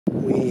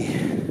we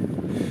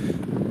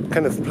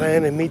kind of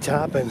plan a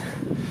meet-up, and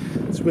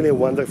it's really a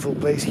wonderful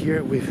place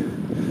here with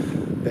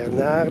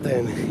Bernard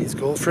and his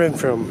girlfriend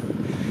from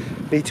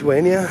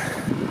Lithuania.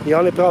 The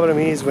only problem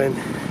is when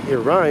he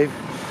arrived,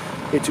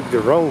 he took the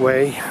wrong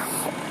way,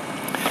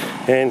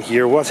 and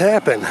here what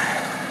happened.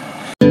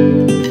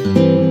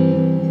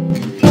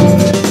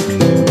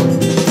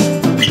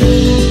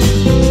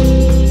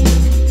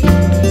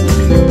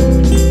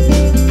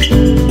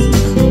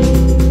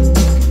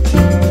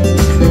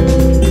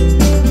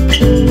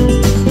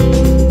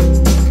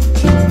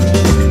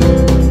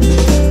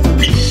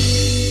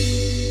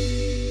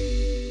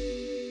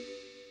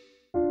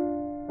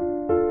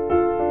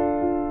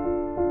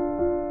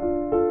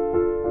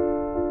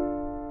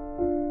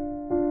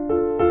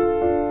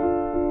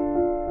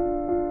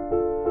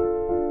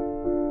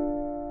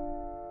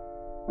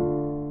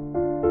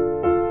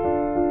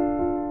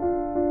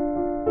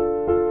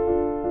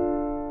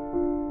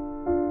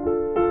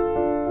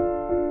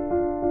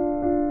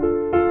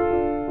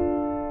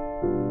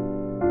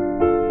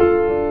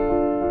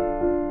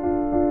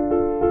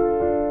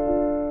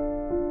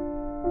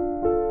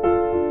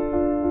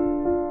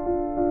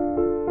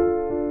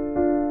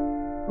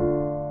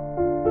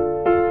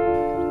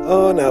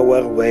 On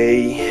our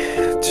way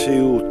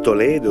to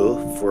Toledo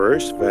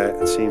first,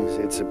 but since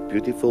it's a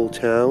beautiful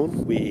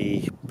town,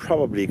 we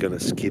probably gonna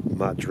skip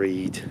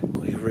Madrid.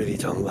 We really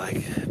don't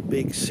like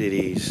big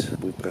cities.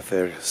 We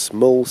prefer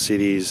small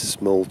cities,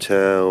 small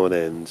town,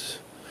 and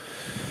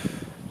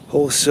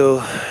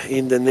also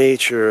in the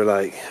nature,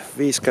 like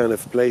these kind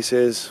of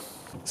places.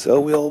 So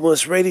we're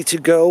almost ready to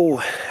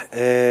go,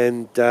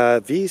 and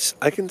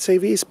I can say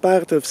this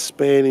part of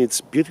Spain,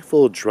 it's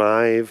beautiful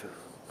drive,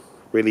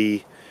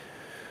 really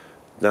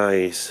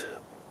nice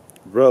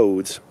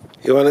roads.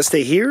 You wanna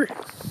stay here?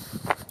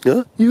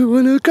 Huh? You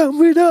wanna come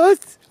with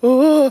us?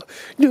 Oh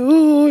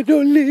no,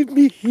 don't leave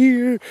me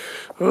here.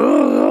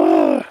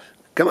 Oh,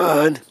 come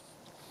on.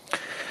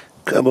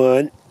 Come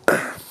on.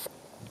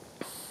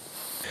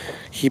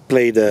 He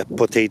played a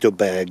potato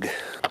bag.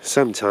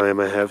 Sometime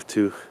I have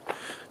to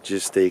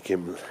just take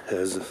him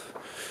as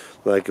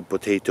like a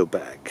potato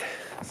bag.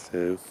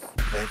 So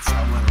that's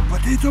our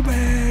potato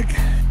bag.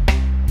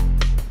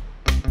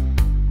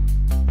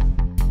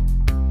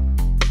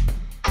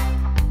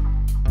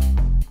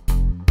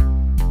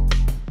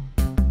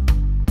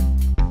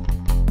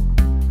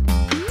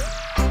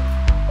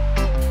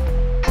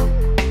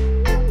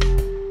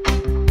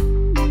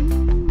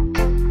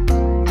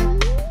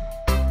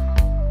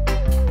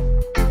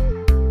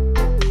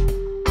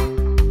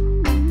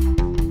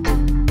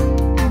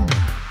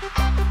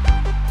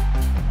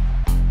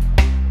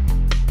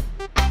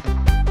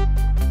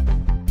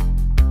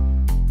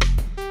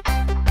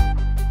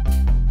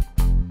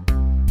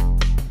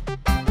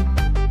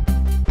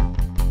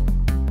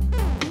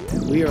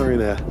 We are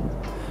in a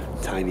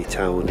tiny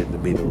town in the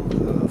middle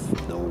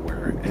of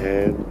nowhere,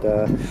 and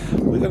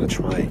we're gonna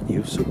try a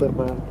new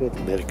supermarket,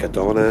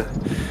 Mercadona,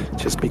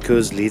 just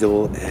because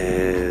Lidl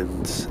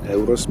and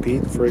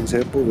Eurospeed, for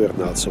example, were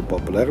not so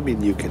popular. I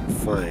mean, you can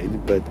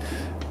find, but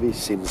this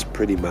seems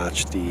pretty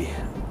much the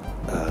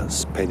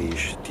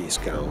Spanish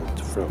discount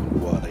from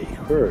what I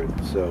heard.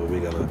 So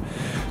we're gonna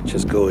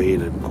just go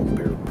in and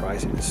compare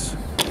prices.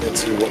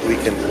 Let's see what we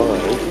can buy.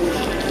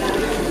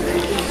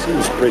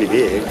 Seems pretty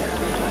big.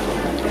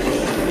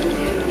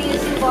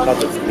 A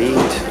lot of meat,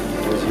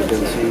 as you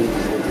can see.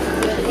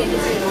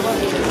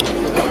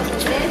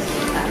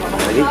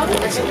 I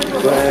need some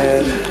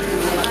bread.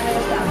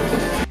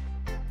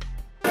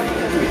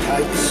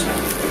 Types.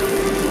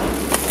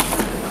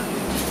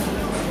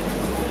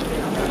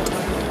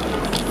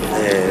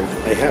 And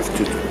I have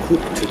to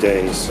cook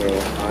today, so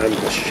I'm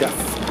the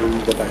chef in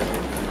the back.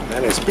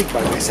 And I speak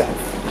by myself.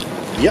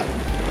 Yep.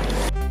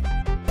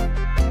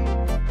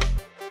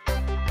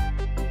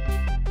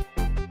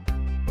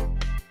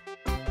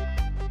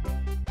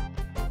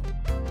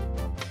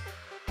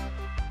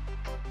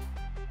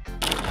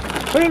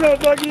 Hello,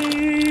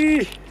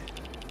 doggy!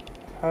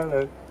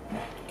 Hello.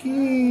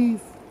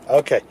 Keith!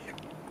 Okay,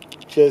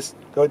 just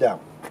go down.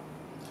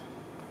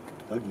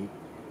 Doggy.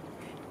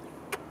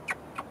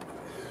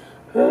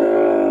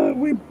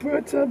 We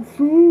brought some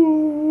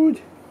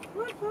food.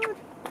 What food?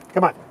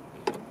 Come on.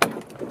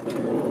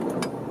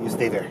 You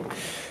stay there.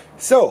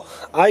 So,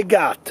 I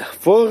got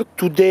for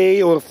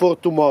today or for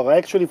tomorrow,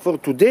 actually for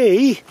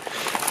today,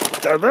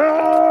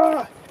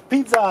 ta-da!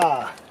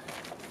 Pizza!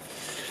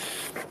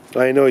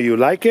 I know you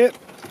like it.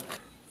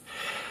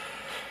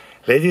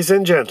 Ladies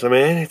and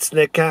gentlemen, it's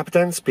the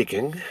captain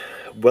speaking.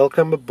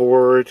 Welcome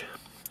aboard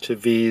to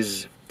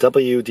these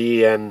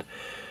WDN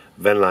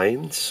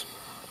Vanlines.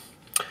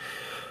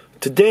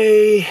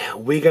 Today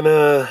we're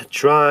gonna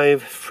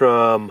drive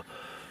from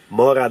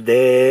Mora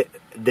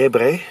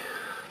d'Ebre.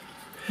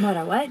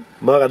 Mora what?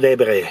 Mora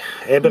d'Ebre.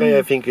 Ebre,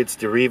 I think it's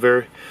the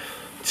river,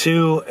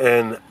 to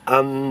an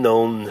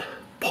unknown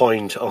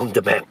point on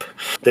the map.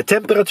 The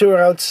temperature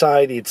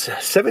outside it's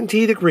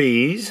 70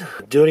 degrees.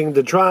 During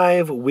the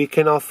drive we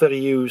can offer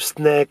you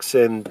snacks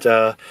and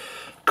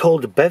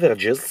cold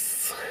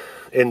beverages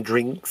and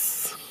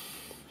drinks.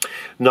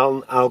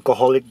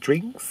 non-alcoholic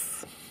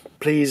drinks.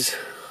 Please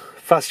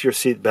fasten your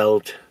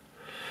seatbelt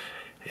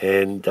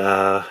and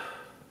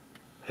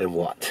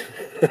what?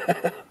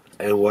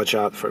 And watch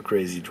out for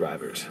crazy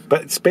drivers.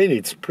 But in Spain,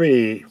 it's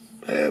pretty.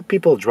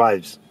 People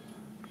drives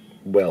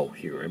well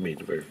here. I mean,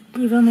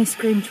 You've only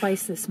screamed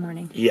twice this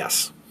morning.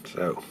 yes.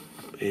 So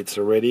it's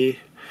already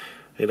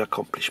an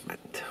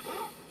accomplishment.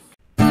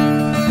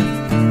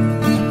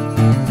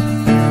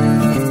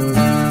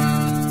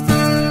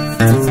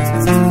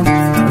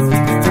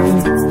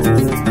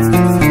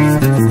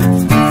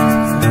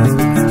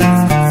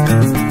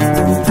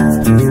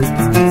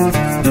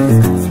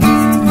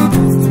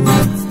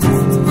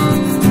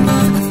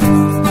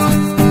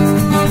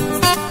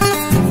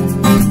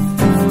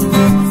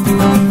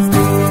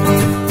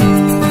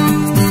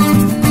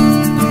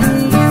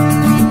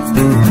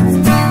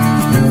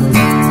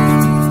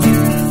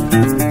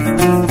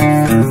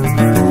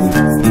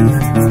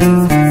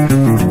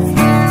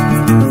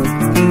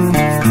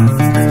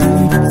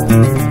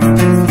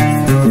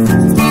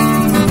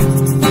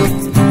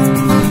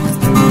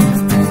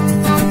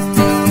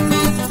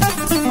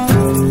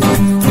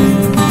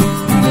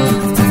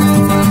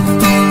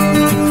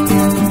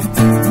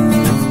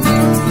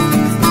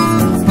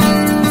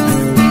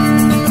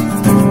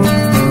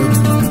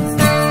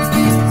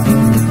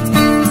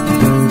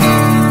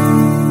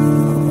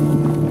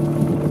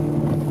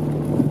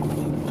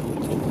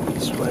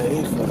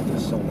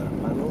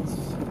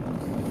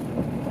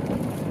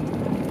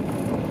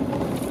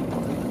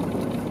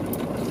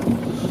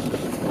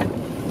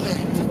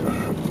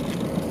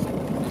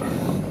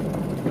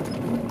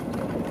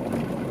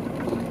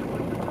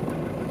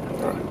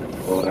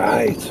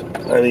 Alright,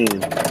 I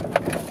mean,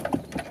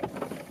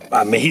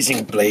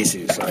 amazing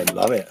places, I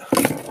love it.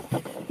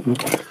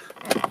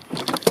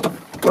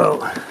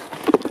 Well,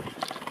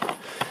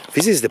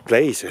 this is the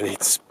place and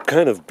it's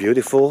kind of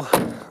beautiful.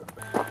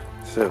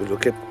 So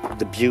look at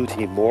the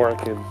beauty,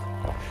 Monica,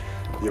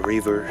 the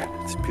river,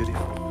 it's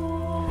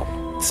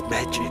beautiful. It's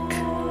magic.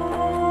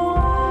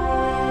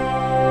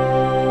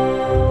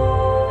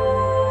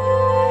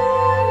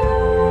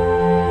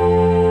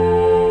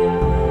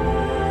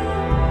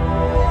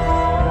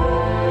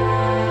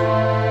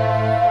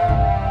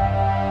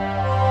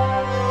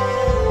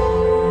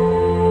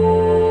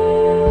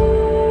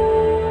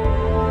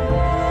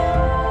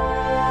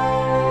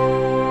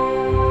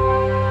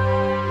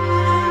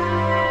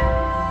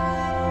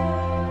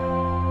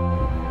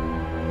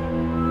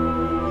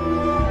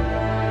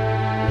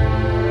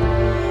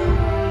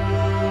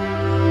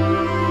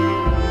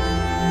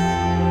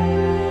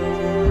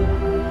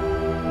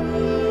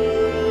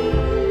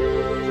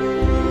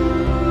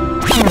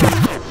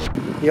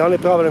 The only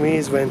problem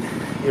is when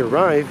you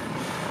arrive,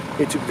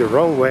 you took the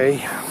wrong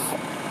way,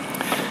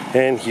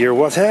 and here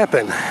what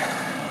happened.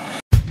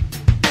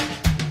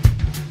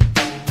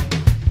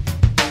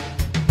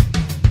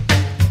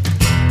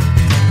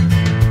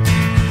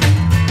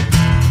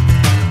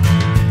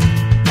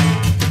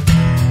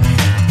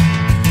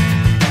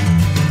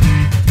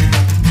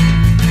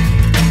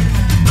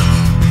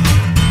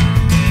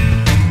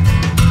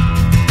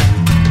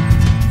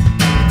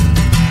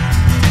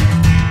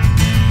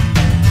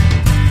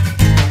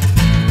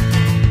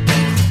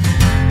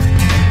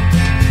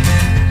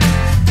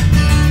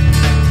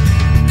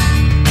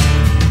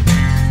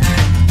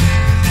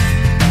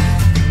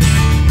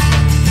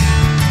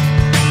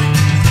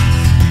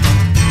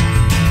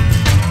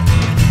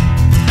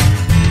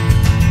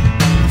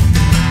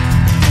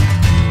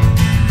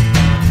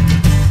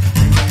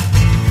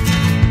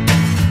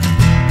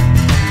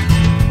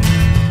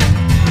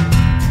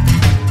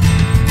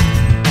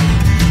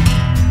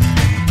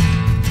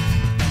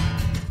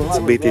 It's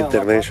a bit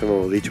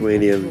international,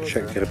 Lithuanian,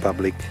 Czech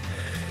Republic,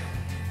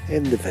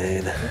 and the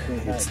van,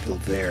 it's still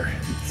there,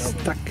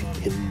 stuck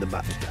in the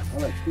mud.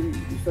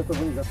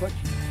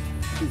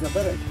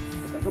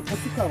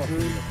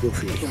 We'll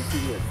see.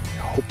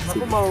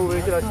 Hopefully.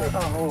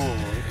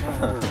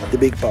 The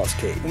big boss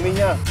cave.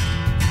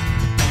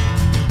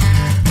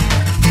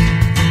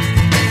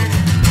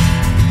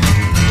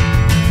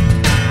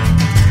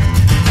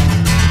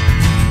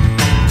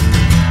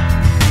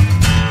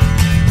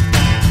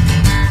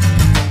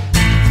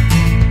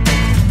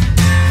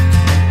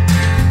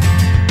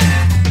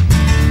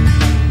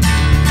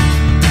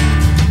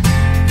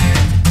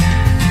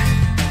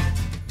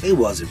 It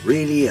was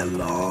really a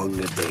long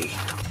day.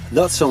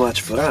 Not so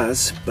much for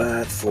us,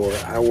 but for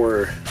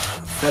our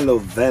fellow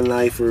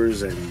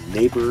vanlifers and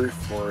neighbor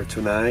for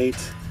tonight.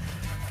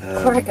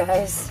 Poor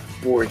guys.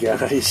 Poor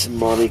guys,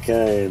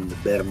 Monika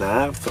and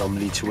Bernard from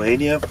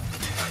Lithuania.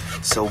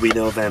 So we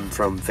know them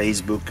from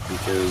Facebook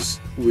because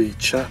we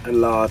chat a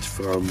lot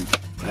from,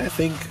 I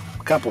think,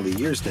 a couple of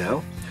years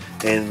now.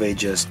 And they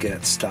just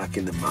get stuck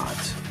in the mud.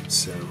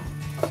 So,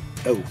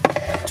 oh,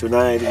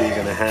 tonight we're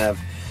gonna have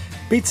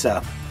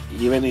pizza.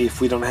 Even if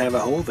we don't have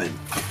a oven,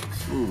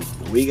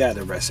 we got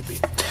a recipe.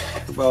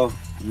 Well,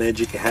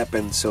 magic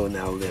happened, so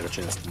now they're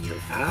just near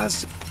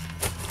us.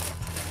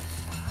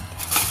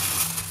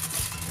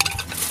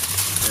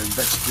 And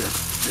that's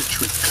the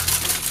trick.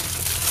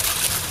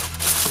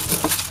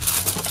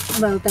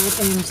 Well, that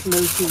and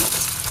low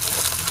heat.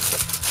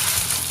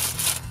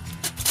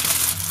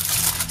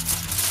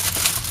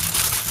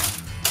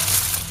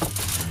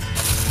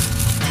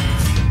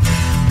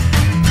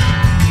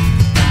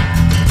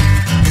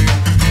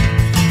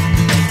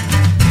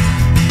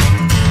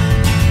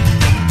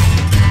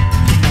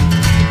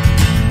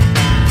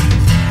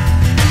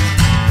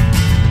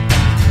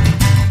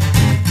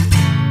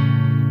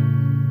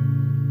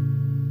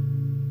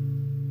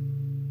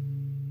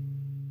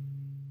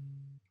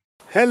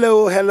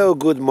 Hello, hello,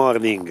 good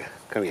morning.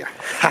 Come here.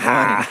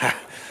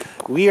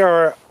 We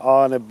are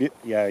on a bit.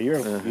 Yeah, you're.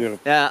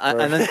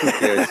 I'm not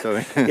prepared,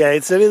 sorry. Yeah,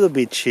 it's a little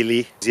bit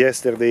chilly.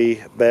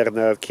 Yesterday,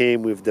 Bernard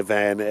came with the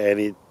van and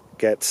it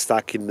got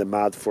stuck in the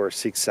mud for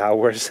 6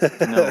 hours.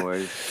 No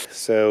worries.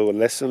 So,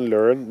 lesson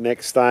learned.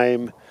 Next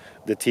time,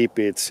 the tip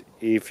is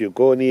if you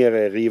go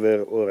near a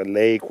river or a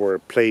lake or a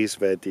place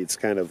that it's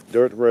kind of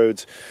dirt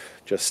roads,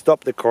 just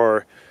stop the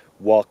car,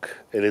 walk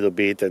a little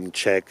bit and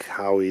check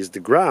how is the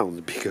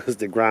ground, because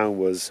the ground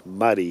was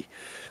muddy.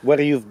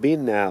 Where you've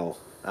been now?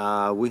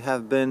 We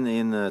have been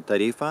in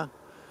Tarifa,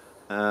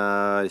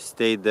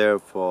 stayed there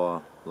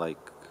for like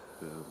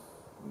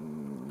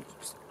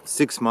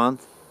 6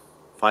 months,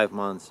 5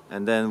 months,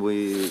 and then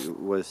we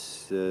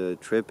was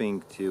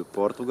tripping to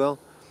Portugal,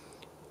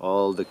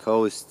 all the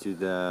coast to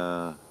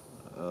the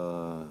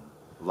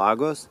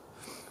Lagos.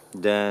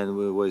 Then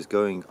we was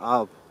going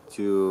up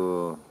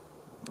to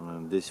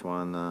this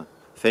one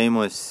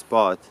famous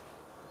spot,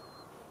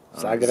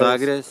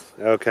 Zagreb.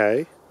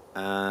 Okay.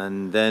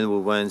 And then we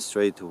went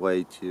straight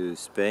away to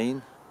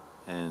Spain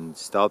and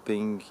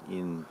stopping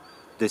in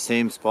the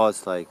same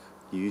spots like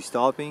you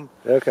stopping.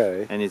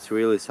 Okay. And it's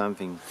really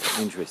something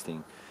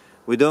interesting.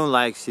 We don't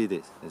like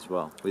cities as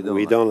well.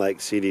 We don't like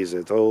cities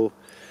at all.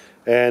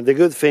 And the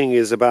good thing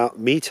is about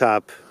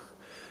meetup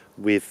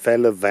with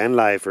fellow van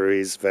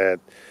lifers is that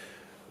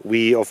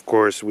we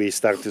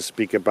start to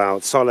speak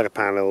about solar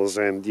panels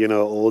and, you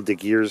know, all the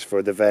gears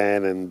for the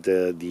van and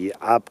the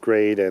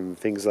upgrade and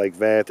things like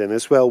that. And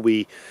as well,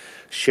 we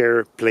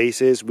share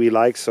places we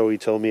like. So he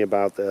told me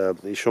about,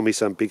 he showed me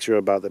some picture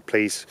about the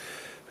place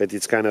that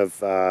it's kind of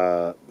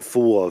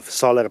full of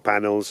solar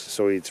panels.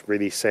 So it's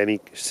really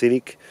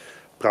scenic.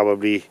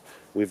 Probably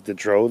with the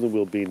drone, it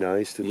will be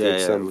nice to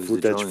take some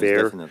footage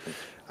there.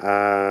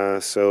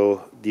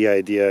 So the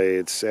idea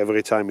is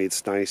every time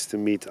it's nice to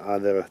meet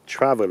other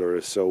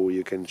travelers, so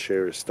you can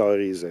share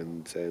stories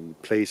and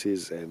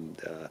places and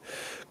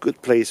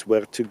good place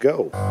where to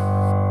go.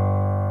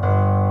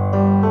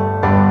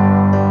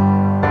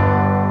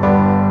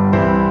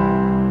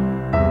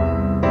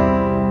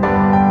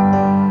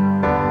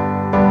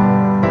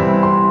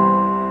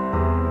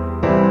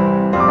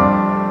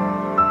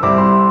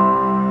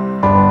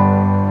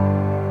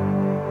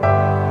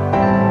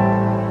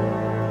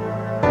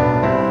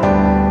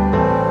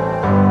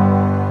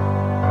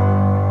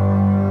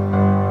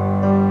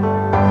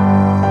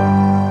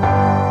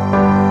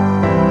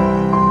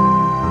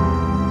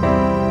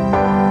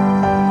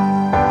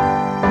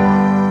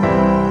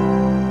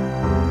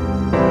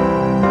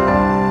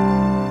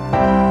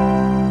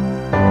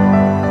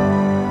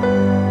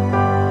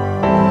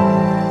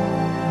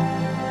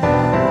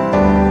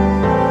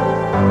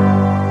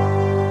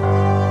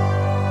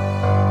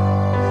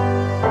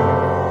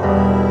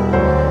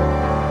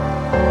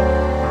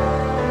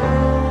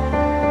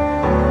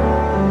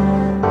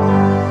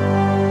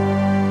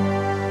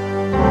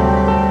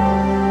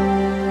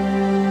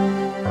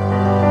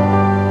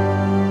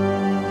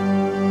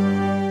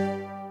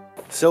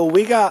 So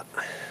we got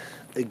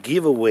a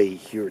giveaway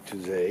here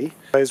today,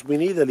 as we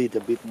need a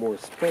little bit more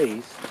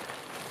space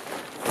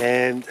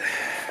and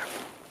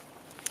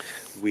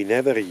we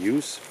never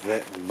use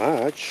that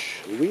much.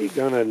 We're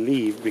gonna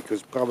leave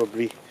because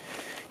probably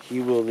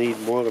he will need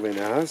more than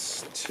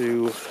us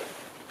to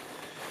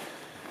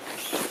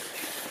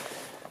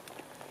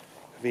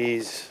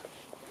this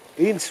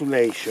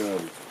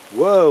insulation.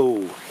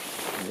 Whoa!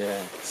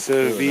 Yeah.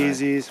 So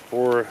this is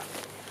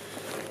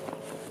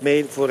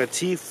made for a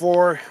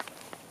T4.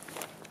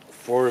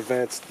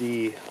 That's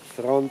the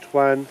front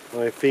one,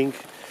 I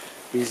think.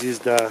 This is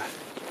the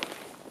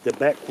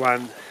back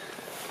one,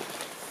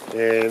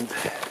 and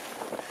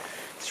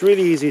it's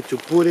really easy to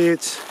put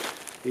it.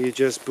 You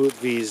just put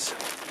these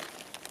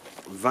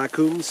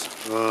vacuums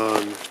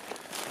on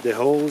the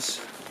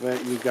holes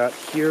that you got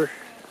here,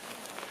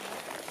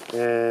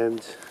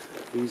 and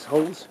these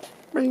holes,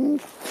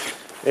 ring,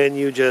 and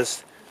you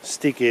just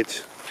stick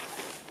it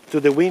to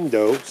the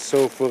window.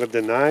 So for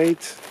the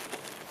night,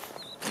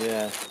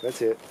 yeah,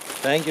 that's it.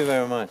 Thank you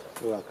very much.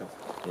 You're welcome.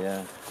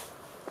 Yeah,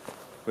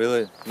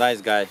 really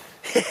nice guy.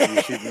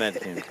 You should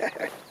meet him.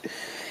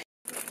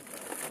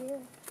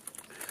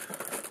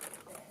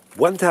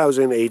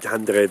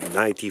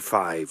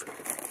 1,895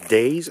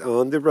 days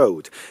on the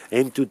road,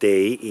 and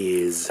today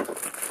is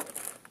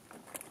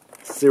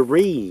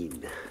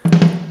serene.